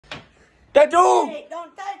Hey,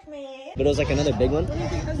 don't touch me. But it was like another big one.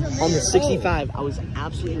 On the 65, I was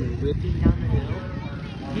absolutely ripping down the hill.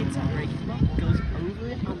 Hits a braking bump, goes over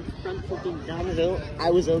it, I'm front flipping down the hill. I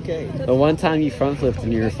was okay. The one time you front flipped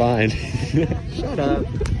and you were fine. Shut up.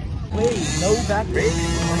 Wait, no back brake?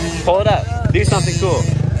 Pull it up. Do something cool.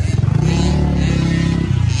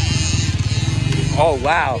 Oh,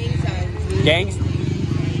 wow. Gangs.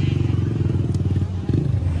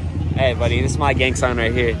 Hey, buddy, this is my gang sign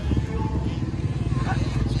right here.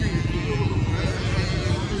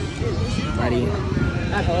 Buddy,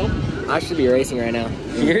 at home, I should be racing right now.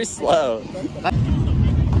 You're slow.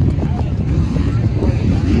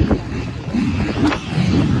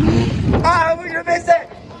 Ah, we're gonna miss it!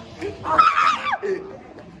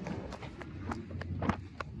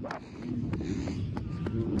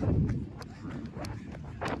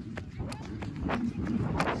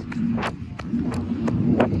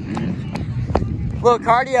 Little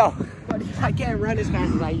cardio. Buddy, I can't run as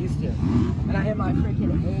fast as I used to. And I hit my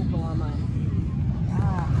freaking ankle on my...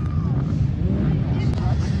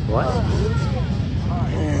 What?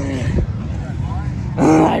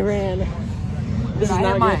 I ran. This is I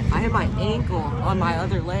not good. hit my ankle on my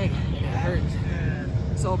other leg. It hurts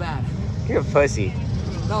so bad. You're a pussy.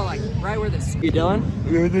 No, like right where this. You Dylan?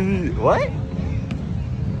 What?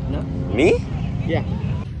 No. Me? Yeah.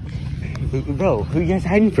 Bro, who are you guys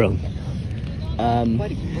hiding from?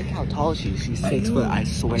 Buddy, look how tall she is. She's 6 foot, I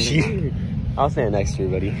swear. I'll stand next to her,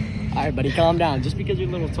 buddy. Alright, buddy, calm down. Just because you're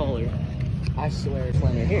a little taller. I swear it's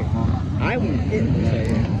right here. I would hit this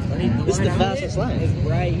right here. This is the fastest line. It's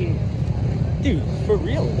right here. Dude, for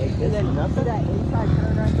real. Like, and then nothing. That inside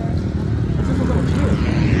turn right there. It's just a little cheer.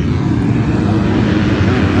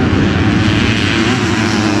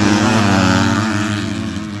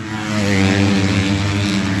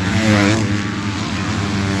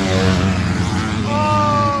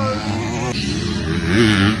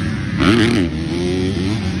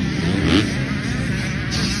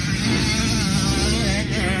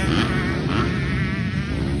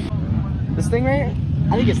 This thing right here,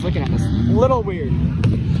 I think it's looking at us a little weird.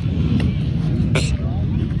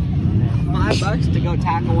 $5 to go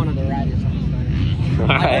tackle one of the riders on this thing.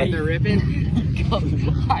 Alright. They're ripping.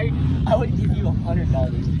 I would give you $100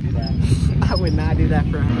 to do that. I would not do that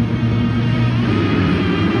for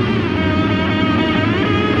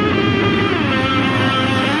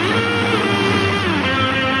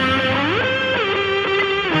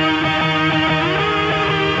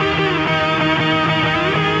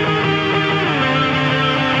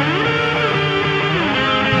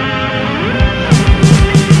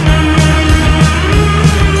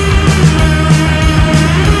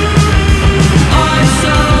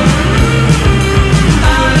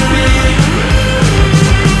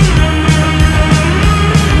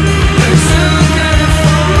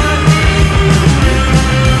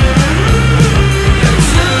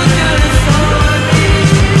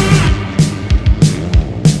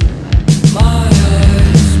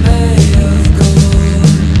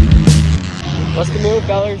What's the move,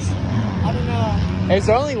 fellas? I don't know. Is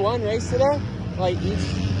there only one race today? Like each?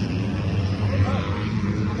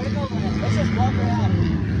 Let's just walk around.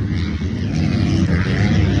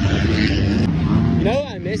 You know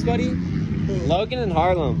what I miss, buddy? Logan and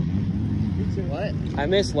Harlem. What? I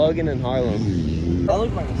miss Logan and Harlem. That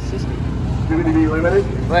looks like a sister.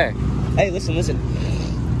 Where? Hey, listen.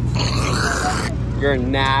 You're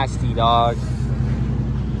nasty, dog.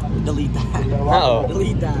 Delete that. Uh-oh.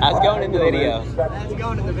 Delete that. That's going in the video. That's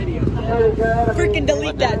going in the video. Freaking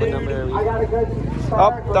delete that, dude.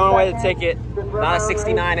 Oh, throwing away the ticket. Not a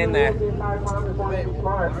 69 in there.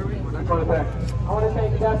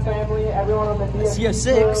 I see a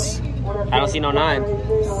 6. I don't see no 9.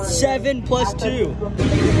 7 plus 2.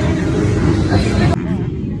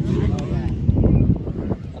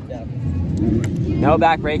 No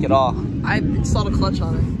back brake at all. I installed a clutch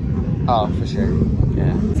on it. Oh, for sure.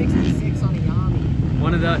 Yeah. 66 on a Yami.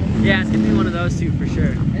 One of those. Yeah, it's gonna be one of those two for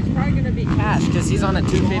sure. It's probably gonna be Cash because he's on a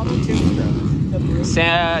 252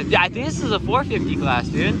 stroke. I think this is a 450 class,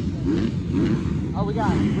 dude. Oh, we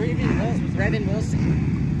got Revin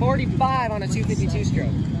Wilson. 45 on a 252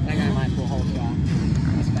 stroke. That guy might pull whole shot.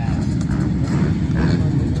 That's fast.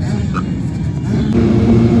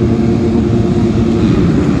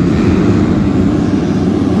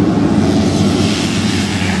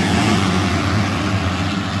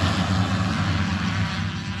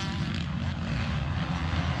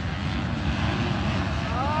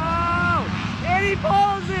 He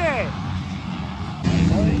pulls it!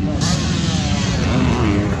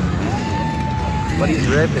 But he's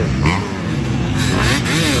ripping.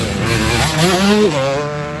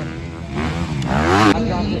 I've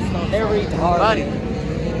gone They're retarded. Buddy.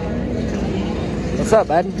 What's up,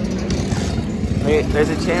 bud? Wait, there's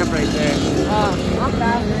a champ right there. I'm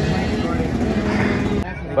faster.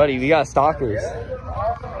 Buddy, we got stalkers.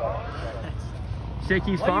 She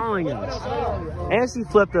keeps following us. And she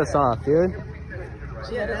flipped us off, dude.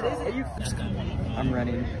 Yeah, that is it. I'm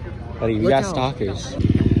running. Buddy, we got stalkers.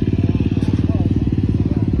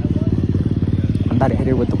 I'm about to hit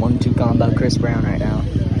her with the 1-2 combo Chris Brown right now.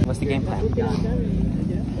 What's the game plan?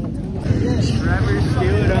 Trevor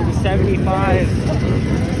Stewart on the 75. What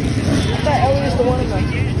the hell is the one like?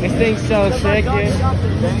 This thing's so sick, dude.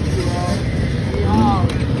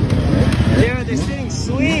 Dude, this thing's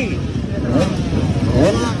sweet.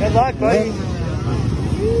 Good luck, buddy.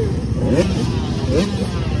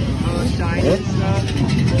 Oh, shiny and stuff.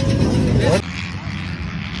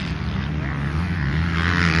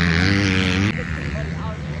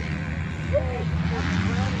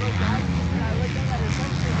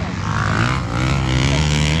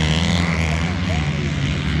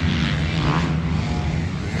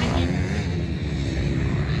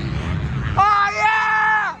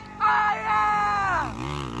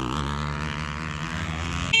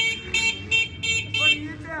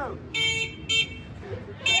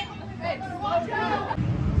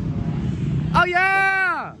 Oh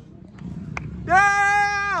yeah!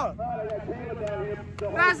 Yeah!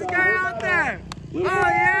 Fastest guy out there! Oh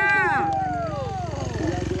yeah!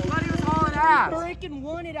 Buddy was hauling ass. Freaking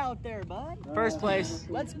won it out there, bud. First place.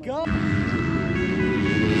 Let's go.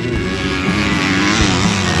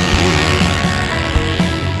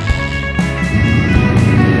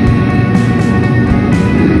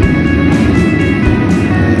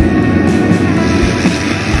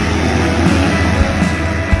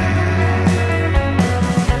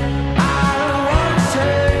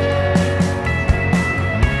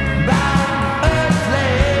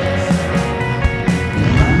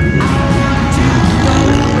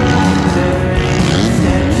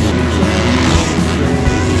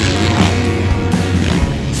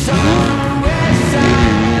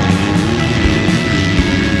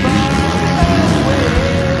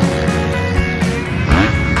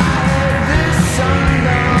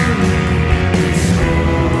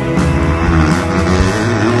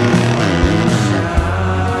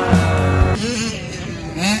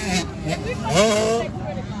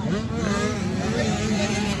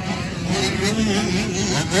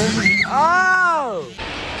 Oh!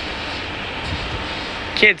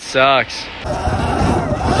 Kid sucks.